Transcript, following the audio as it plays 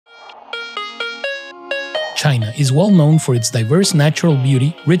China is well known for its diverse natural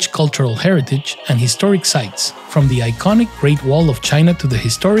beauty, rich cultural heritage, and historic sites. From the iconic Great Wall of China to the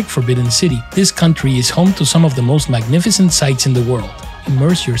historic Forbidden City, this country is home to some of the most magnificent sights in the world.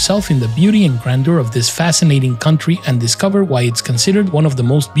 Immerse yourself in the beauty and grandeur of this fascinating country and discover why it's considered one of the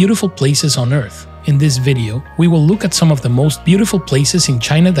most beautiful places on Earth. In this video, we will look at some of the most beautiful places in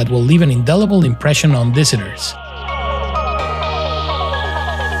China that will leave an indelible impression on visitors.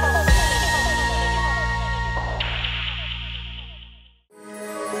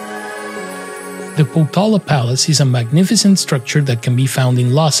 The Potala Palace is a magnificent structure that can be found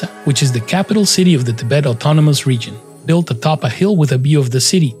in Lhasa, which is the capital city of the Tibet Autonomous Region. Built atop a hill with a view of the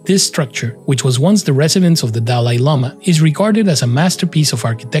city, this structure, which was once the residence of the Dalai Lama, is regarded as a masterpiece of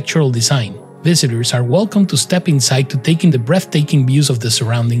architectural design. Visitors are welcome to step inside to take in the breathtaking views of the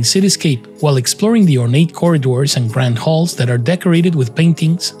surrounding cityscape, while exploring the ornate corridors and grand halls that are decorated with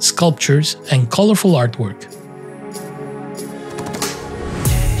paintings, sculptures, and colorful artwork.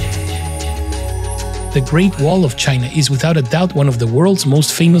 The Great Wall of China is without a doubt one of the world's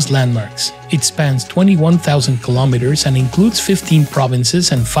most famous landmarks. It spans 21,000 kilometers and includes 15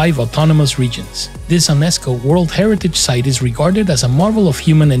 provinces and 5 autonomous regions. This UNESCO World Heritage Site is regarded as a marvel of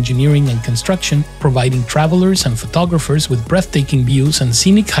human engineering and construction, providing travelers and photographers with breathtaking views and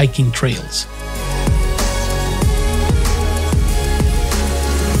scenic hiking trails.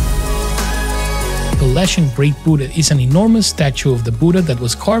 The Leshan Great Buddha is an enormous statue of the Buddha that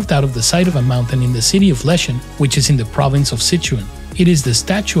was carved out of the side of a mountain in the city of Leshan, which is in the province of Sichuan. It is the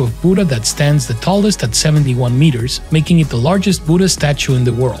statue of Buddha that stands the tallest at 71 meters, making it the largest Buddha statue in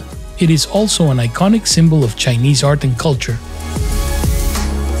the world. It is also an iconic symbol of Chinese art and culture.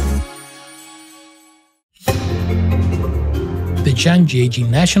 The Zhangjiajie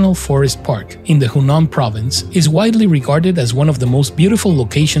National Forest Park in the Hunan province is widely regarded as one of the most beautiful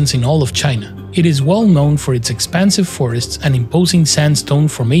locations in all of China. It is well known for its expansive forests and imposing sandstone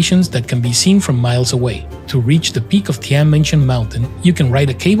formations that can be seen from miles away. To reach the peak of Tianminshan Mountain, you can ride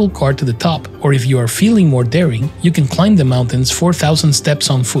a cable car to the top, or if you are feeling more daring, you can climb the mountain's 4,000 steps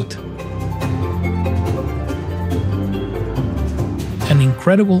on foot. An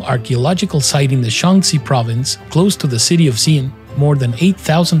incredible archaeological site in the Shaanxi province, close to the city of Xi'an. More than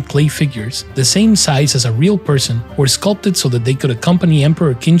 8,000 clay figures, the same size as a real person, were sculpted so that they could accompany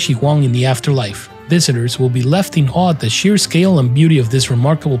Emperor Qin Shi Huang in the afterlife. Visitors will be left in awe at the sheer scale and beauty of this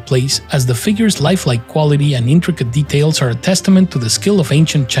remarkable place, as the figures' lifelike quality and intricate details are a testament to the skill of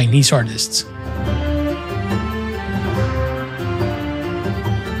ancient Chinese artists.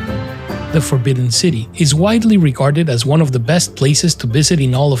 The Forbidden City is widely regarded as one of the best places to visit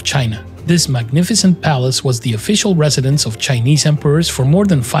in all of China. This magnificent palace was the official residence of Chinese emperors for more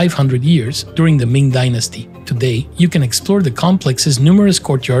than 500 years during the Ming Dynasty. Today, you can explore the complex's numerous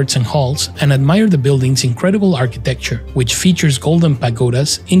courtyards and halls and admire the building's incredible architecture, which features golden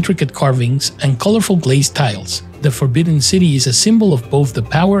pagodas, intricate carvings, and colorful glazed tiles. The Forbidden City is a symbol of both the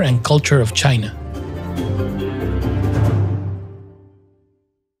power and culture of China.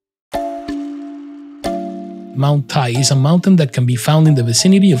 Mount Tai is a mountain that can be found in the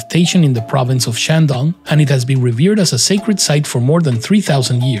vicinity of Taishan in the province of Shandong, and it has been revered as a sacred site for more than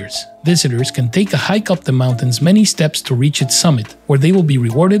 3,000 years. Visitors can take a hike up the mountain's many steps to reach its summit, where they will be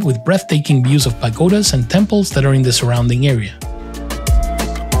rewarded with breathtaking views of pagodas and temples that are in the surrounding area.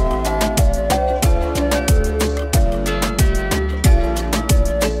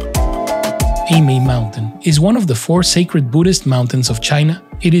 Imei Mountain is one of the 4 sacred Buddhist mountains of China.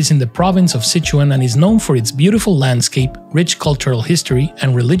 It is in the province of Sichuan and is known for its beautiful landscape, rich cultural history,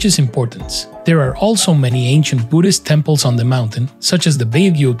 and religious importance. There are also many ancient Buddhist temples on the mountain, such as the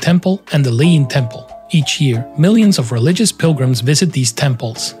Baekgyu Temple and the Leiyin Temple. Each year, millions of religious pilgrims visit these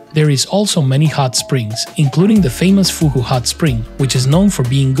temples. There is also many hot springs, including the famous Fuhu Hot Spring, which is known for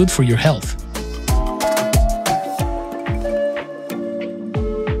being good for your health.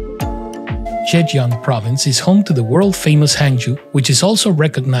 Zhejiang province is home to the world-famous Hangzhou, which is also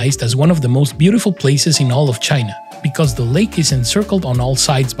recognized as one of the most beautiful places in all of China. Because the lake is encircled on all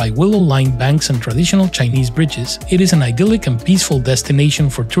sides by willow-lined banks and traditional Chinese bridges, it is an idyllic and peaceful destination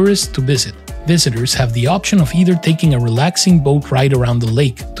for tourists to visit. Visitors have the option of either taking a relaxing boat ride around the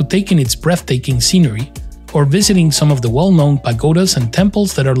lake to take in its breathtaking scenery, or visiting some of the well-known pagodas and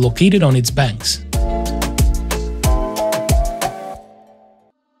temples that are located on its banks.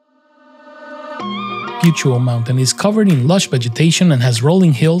 Putuo Mountain is covered in lush vegetation and has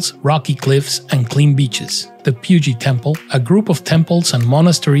rolling hills, rocky cliffs, and clean beaches. The Puji Temple, a group of temples and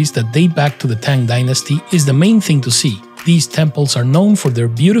monasteries that date back to the Tang Dynasty, is the main thing to see. These temples are known for their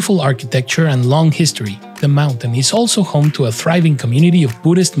beautiful architecture and long history. The mountain is also home to a thriving community of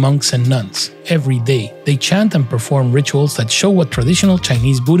Buddhist monks and nuns. Every day, they chant and perform rituals that show what traditional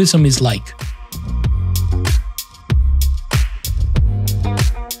Chinese Buddhism is like.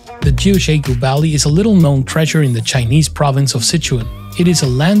 The Jiuzhaigou Valley is a little-known treasure in the Chinese province of Sichuan. It is a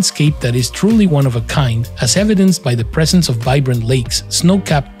landscape that is truly one of a kind, as evidenced by the presence of vibrant lakes,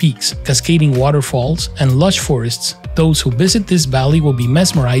 snow-capped peaks, cascading waterfalls, and lush forests. Those who visit this valley will be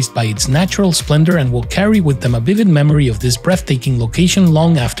mesmerized by its natural splendor and will carry with them a vivid memory of this breathtaking location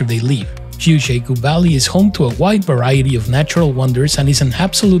long after they leave. Jiuzhaigou Valley is home to a wide variety of natural wonders and is an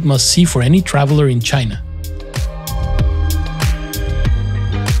absolute must-see for any traveler in China.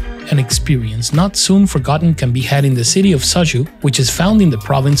 An experience not soon forgotten can be had in the city of Suzhou, which is found in the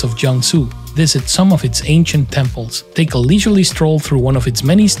province of Jiangsu. Visit some of its ancient temples, take a leisurely stroll through one of its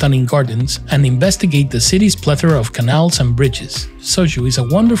many stunning gardens, and investigate the city's plethora of canals and bridges. Suzhou is a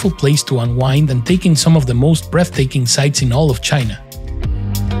wonderful place to unwind and take in some of the most breathtaking sights in all of China.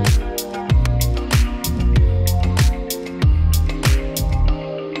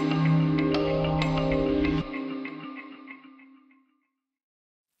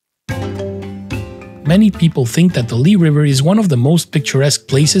 Many people think that the Li River is one of the most picturesque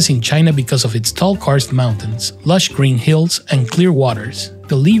places in China because of its tall karst mountains, lush green hills, and clear waters.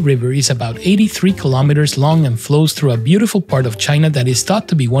 The Li River is about 83 kilometers long and flows through a beautiful part of China that is thought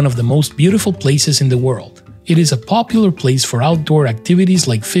to be one of the most beautiful places in the world. It is a popular place for outdoor activities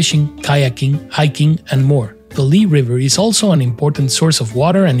like fishing, kayaking, hiking, and more. The Li River is also an important source of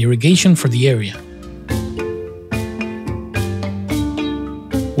water and irrigation for the area.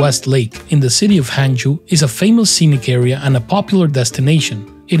 West Lake, in the city of Hangzhou, is a famous scenic area and a popular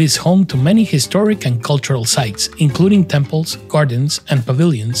destination. It is home to many historic and cultural sites, including temples, gardens, and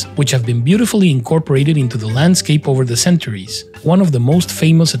pavilions, which have been beautifully incorporated into the landscape over the centuries. One of the most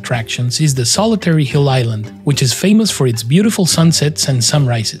famous attractions is the Solitary Hill Island, which is famous for its beautiful sunsets and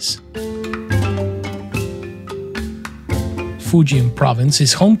sunrises. Fujian province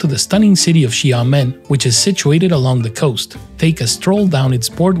is home to the stunning city of Xiamen, which is situated along the coast. Take a stroll down its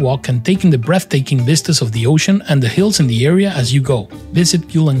boardwalk and take in the breathtaking vistas of the ocean and the hills in the area as you go. Visit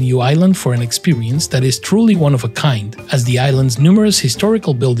Yulangyu Island for an experience that is truly one of a kind, as the island's numerous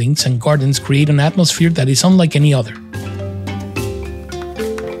historical buildings and gardens create an atmosphere that is unlike any other.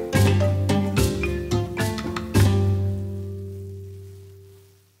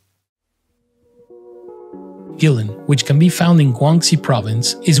 Guilin, which can be found in Guangxi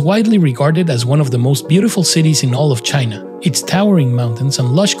province, is widely regarded as one of the most beautiful cities in all of China. Its towering mountains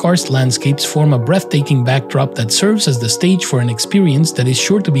and lush karst landscapes form a breathtaking backdrop that serves as the stage for an experience that is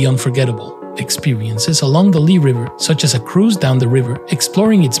sure to be unforgettable. Experiences along the Li River, such as a cruise down the river,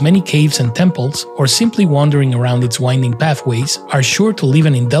 exploring its many caves and temples, or simply wandering around its winding pathways, are sure to leave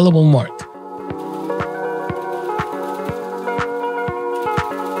an indelible mark.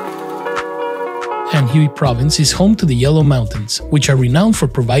 Anhui province is home to the Yellow Mountains, which are renowned for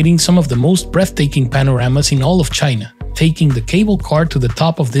providing some of the most breathtaking panoramas in all of China. Taking the cable car to the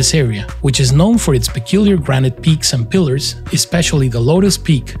top of this area, which is known for its peculiar granite peaks and pillars, especially the Lotus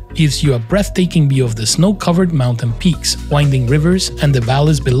Peak, gives you a breathtaking view of the snow-covered mountain peaks, winding rivers, and the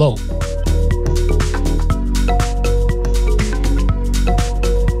valleys below.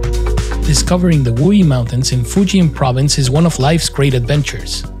 Discovering the Wuyi Mountains in Fujian province is one of life's great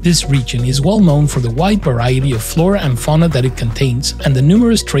adventures. This region is well known for the wide variety of flora and fauna that it contains, and the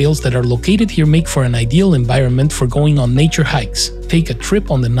numerous trails that are located here make for an ideal environment for going on nature hikes. Take a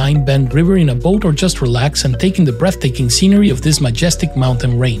trip on the Nine Bend River in a boat or just relax and take in the breathtaking scenery of this majestic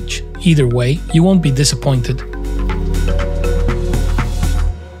mountain range. Either way, you won't be disappointed.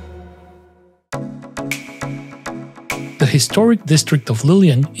 The historic district of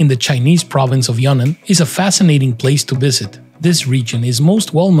Liliang in the Chinese province of Yunnan is a fascinating place to visit. This region is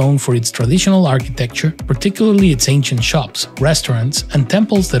most well known for its traditional architecture, particularly its ancient shops, restaurants, and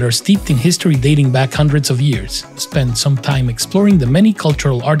temples that are steeped in history dating back hundreds of years. Spend some time exploring the many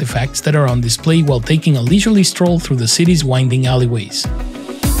cultural artifacts that are on display while taking a leisurely stroll through the city's winding alleyways.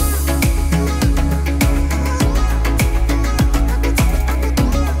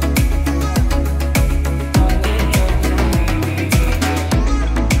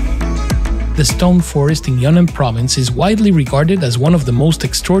 The Stone Forest in Yunnan province is widely regarded as one of the most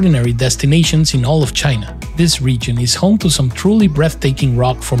extraordinary destinations in all of China. This region is home to some truly breathtaking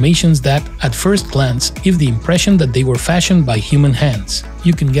rock formations that, at first glance, give the impression that they were fashioned by human hands.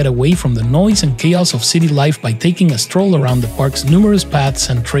 You can get away from the noise and chaos of city life by taking a stroll around the park's numerous paths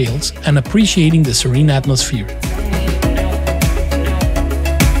and trails and appreciating the serene atmosphere.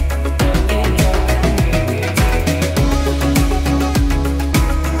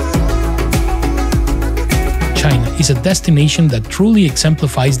 is a destination that truly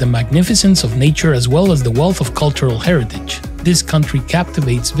exemplifies the magnificence of nature as well as the wealth of cultural heritage. This country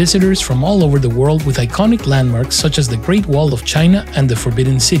captivates visitors from all over the world with iconic landmarks such as the Great Wall of China and the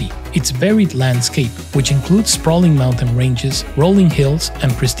Forbidden City. Its varied landscape, which includes sprawling mountain ranges, rolling hills,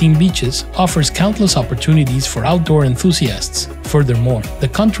 and pristine beaches, offers countless opportunities for outdoor enthusiasts. Furthermore, the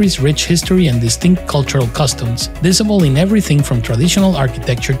country's rich history and distinct cultural customs, visible in everything from traditional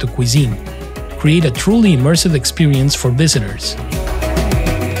architecture to cuisine, create a truly immersive experience for visitors.